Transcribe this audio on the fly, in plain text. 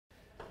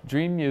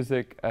Dream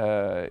music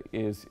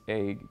is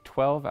a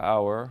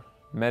 12-hour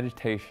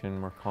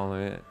meditation, we're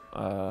calling it,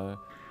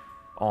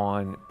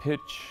 on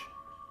pitch,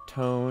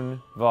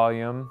 tone,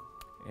 volume,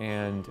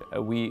 and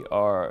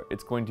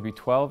it's going to be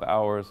 12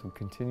 hours of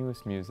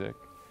continuous music.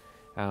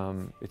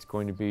 It's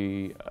going to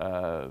be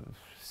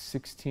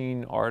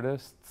 16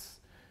 artists.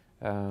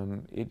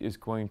 It is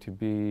going to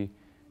be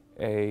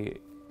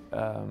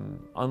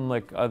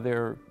unlike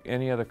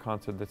any other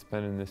concert that's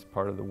been in this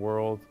part of the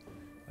world.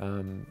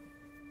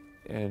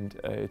 And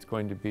it's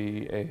going to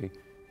be a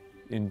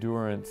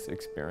endurance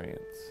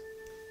experience.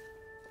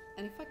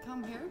 And if I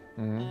come here,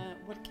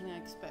 what can I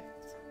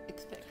expect?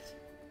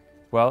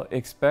 Well,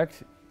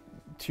 expect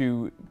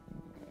to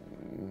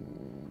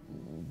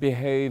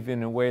behave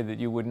in a way that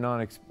you would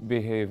not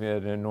behave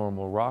at a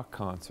normal rock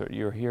concert.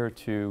 You're here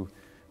to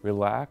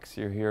relax,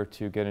 you're here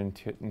to get in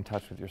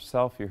touch with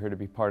yourself, you're here to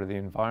be part of the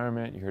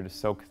environment, you're here to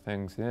soak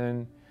things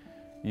in.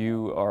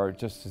 You are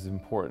just as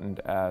important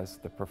as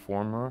the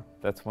performer.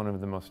 That's one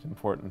of the most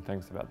important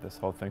things about this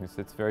whole thing.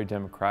 It's very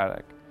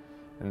democratic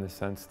in the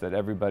sense that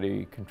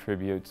everybody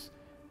contributes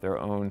their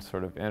own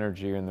sort of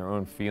energy and their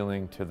own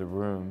feeling to the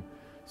room.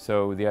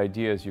 So the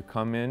idea is you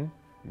come in,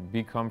 you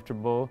be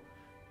comfortable,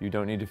 you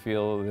don't need to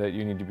feel that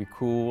you need to be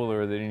cool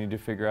or that you need to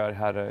figure out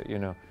how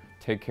to,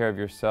 take care of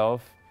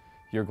yourself.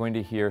 You're going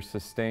to hear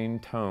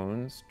sustained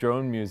tones.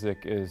 Drone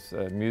music is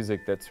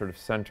music that sort of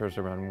centers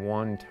around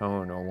one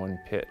tone or one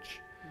pitch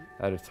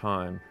at a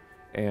time.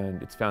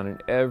 And it's found in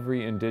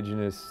every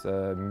indigenous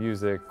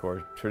music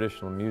or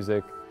traditional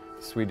music,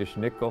 the Swedish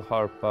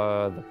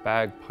nyckelharpa, the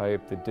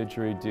bagpipe, the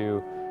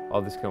didgeridoo,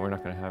 all this we're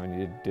not going to have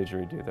any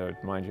didgeridoo though,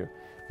 mind you.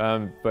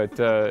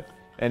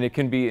 And it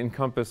can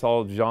encompass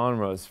all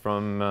genres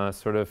from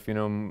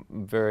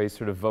very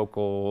sort of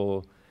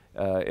vocal,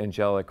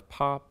 angelic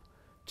pop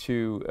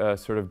to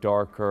sort of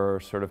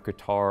darker, sort of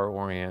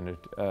guitar-oriented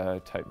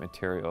type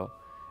material.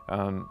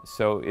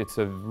 So it's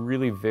a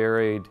really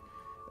varied.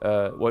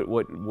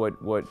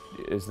 What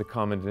is the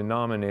common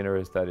denominator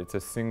is that it's a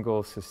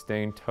single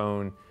sustained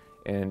tone,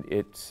 and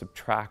it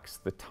subtracts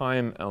the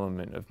time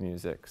element of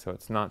music. So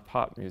it's not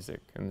pop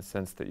music in the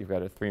sense that you've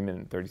got a 3-minute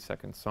and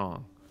 30-second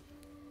song.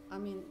 I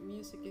mean,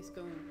 music is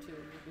going to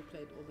be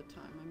played all the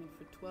time. I mean,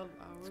 for 12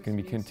 hours. It's going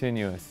to be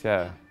continuous,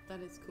 yeah.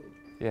 That is cool.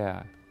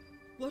 Yeah.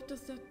 What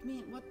does that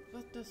mean?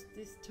 What does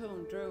this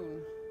tone,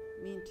 drone,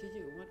 mean to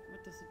you?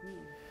 What does it mean,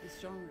 this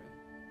genre?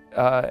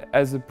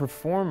 As a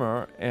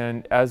performer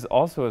and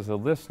also as a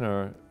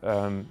listener,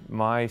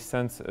 my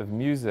sense of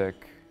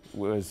music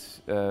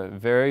was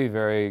very,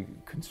 very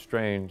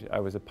constrained.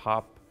 I was a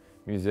pop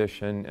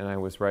musician and I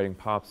was writing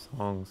pop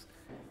songs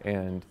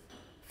and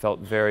felt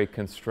very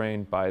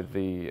constrained by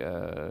the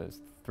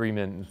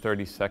 3-minute and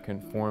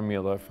 30-second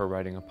formula for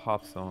writing a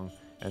pop song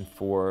and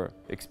for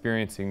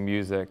experiencing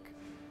music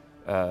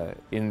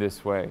in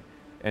this way.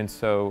 And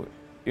so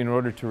in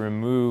order to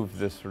remove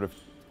this sort of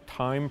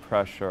time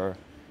pressure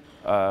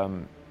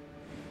and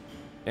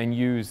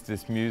use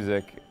this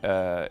music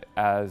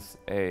as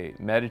a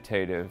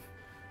meditative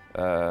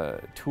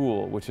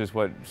tool, which is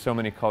what so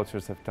many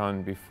cultures have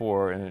done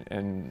before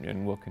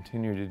and will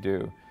continue to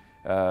do.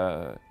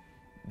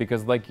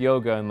 Because like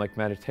yoga and like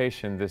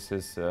meditation, this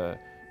is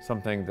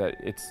something that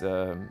it's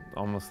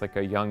almost like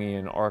a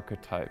Jungian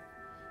archetype.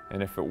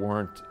 And if it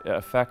weren't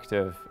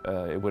effective,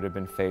 it would have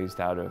been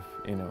phased out of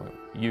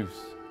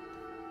use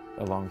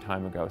a long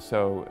time ago.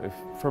 So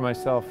for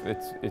myself,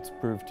 it's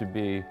proved to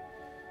be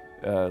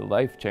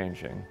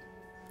life-changing.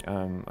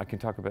 I can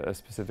talk about a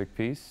specific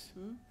piece.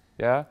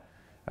 Yeah.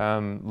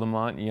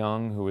 Lamont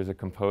Young, who was a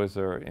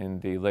composer in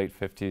the late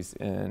 50s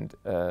and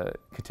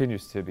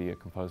continues to be a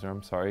composer,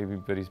 I'm sorry,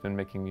 but he's been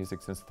making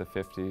music since the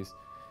 50s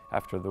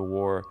after the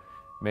war,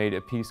 made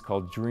a piece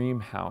called Dream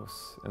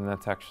House, and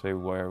that's actually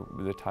where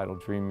the title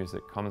Dream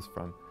Music comes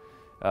from.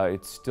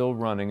 It's still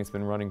running. It's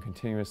been running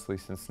continuously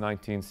since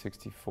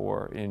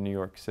 1964 in New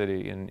York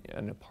City in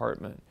an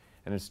apartment,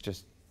 and it's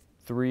just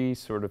 3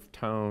 sort of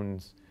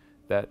tones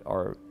that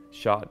are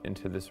shot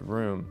into this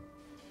room.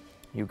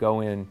 You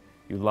go in,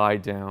 you lie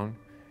down,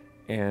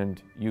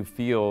 and you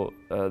feel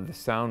the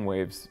sound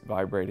waves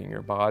vibrating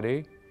your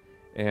body,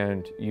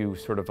 and you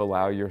sort of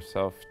allow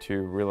yourself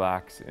to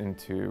relax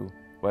into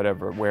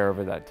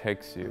wherever that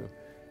takes you.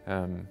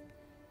 And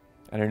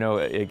I know,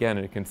 again,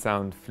 it can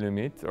sound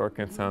flumit or it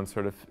can sound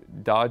sort of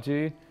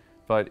dodgy,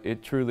 but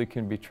it truly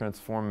can be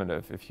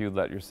transformative if you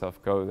let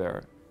yourself go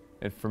there.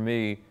 And for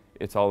me,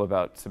 it's all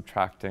about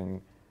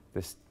subtracting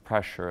this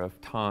pressure of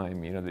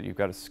time, that you've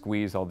got to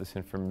squeeze all this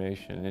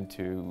information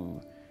into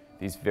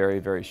these very,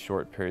 very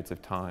short periods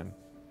of time.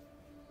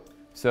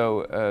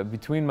 So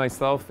between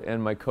myself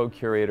and my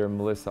co-curator,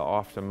 Melissa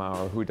Auf der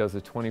Maur, who does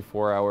a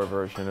 24-hour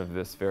version of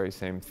this very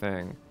same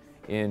thing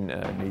in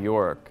New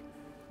York,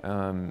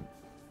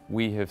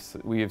 we have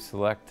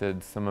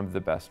selected some of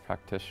the best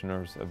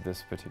practitioners of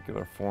this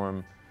particular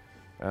form,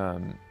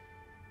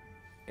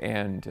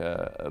 and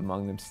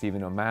among them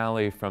Stephen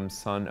O'Malley from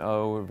Sunn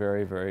O, a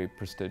very, very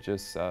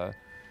prestigious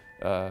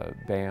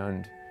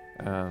band.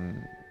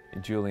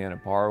 Julianna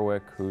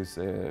Barwick, who's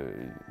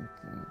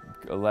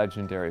a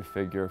legendary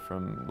figure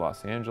from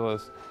Los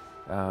Angeles.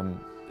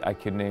 I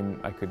could name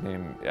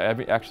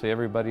actually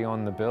everybody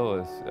on the bill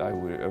is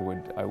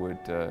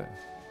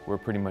were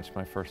pretty much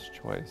my first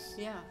choice.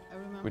 Yeah, I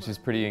remember. Which is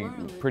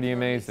pretty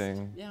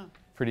amazing. Yeah.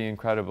 Pretty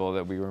incredible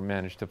that we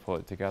managed to pull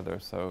it together.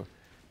 So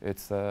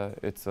it's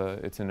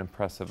an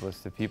impressive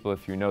list of people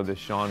if you know this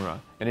genre.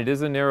 And it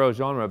is a narrow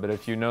genre, but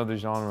if you know the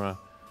genre,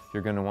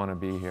 you're going to want to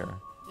be here.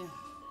 Yeah.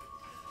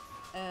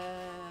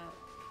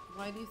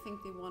 Why do you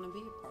think they want to be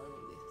a part of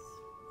this?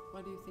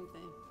 Why do you think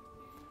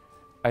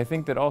they? I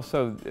think that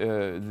also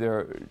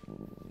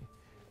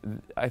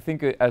I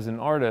think as an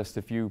artist,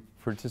 if you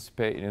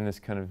participate in this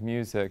kind of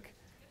music,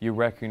 you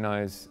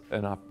recognize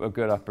a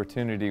good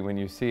opportunity when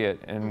you see it.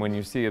 And when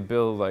you see a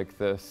bill like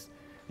this,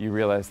 you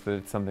realize that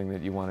it's something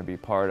that you want to be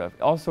part of.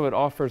 Also, it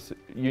offers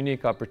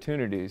unique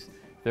opportunities.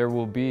 There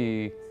will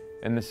be,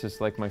 and this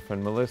is like my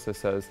friend Melissa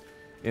says,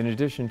 in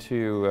addition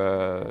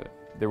to,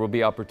 there will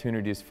be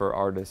opportunities for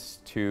artists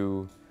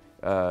to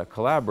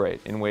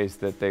collaborate in ways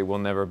that they will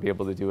never be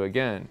able to do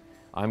again.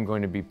 I'm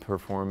going to be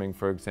performing,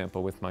 for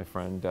example, with my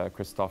friend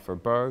Christopher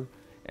Berg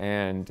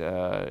and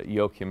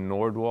Joachim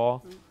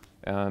Nordwall,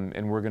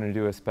 and we're going to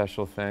do a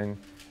special thing.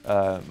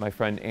 My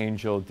friend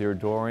Angel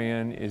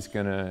Derdorian is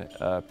going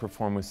to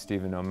perform with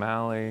Stephen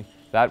O'Malley.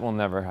 That will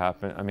never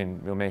happen. I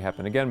mean, it may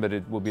happen again, but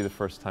it will be the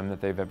first time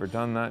that they've ever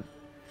done that.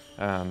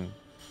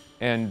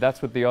 And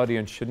that's what the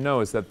audience should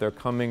know, is that they're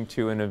coming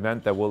to an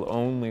event that will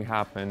only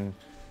happen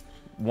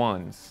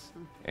once.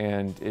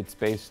 And it's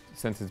based,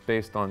 since it's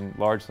based on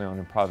largely on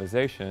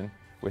improvisation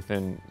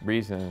within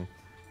reason,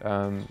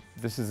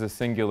 this is a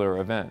singular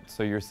event.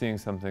 So you're seeing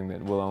something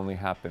that will only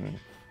happen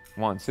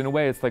once. In a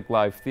way, it's like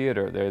live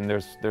theater, and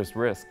there's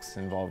risks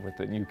involved with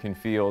it. And you can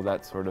feel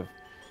that sort of,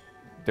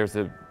 there's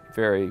a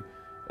very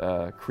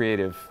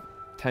creative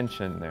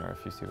tension there,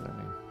 if you see what I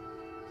mean.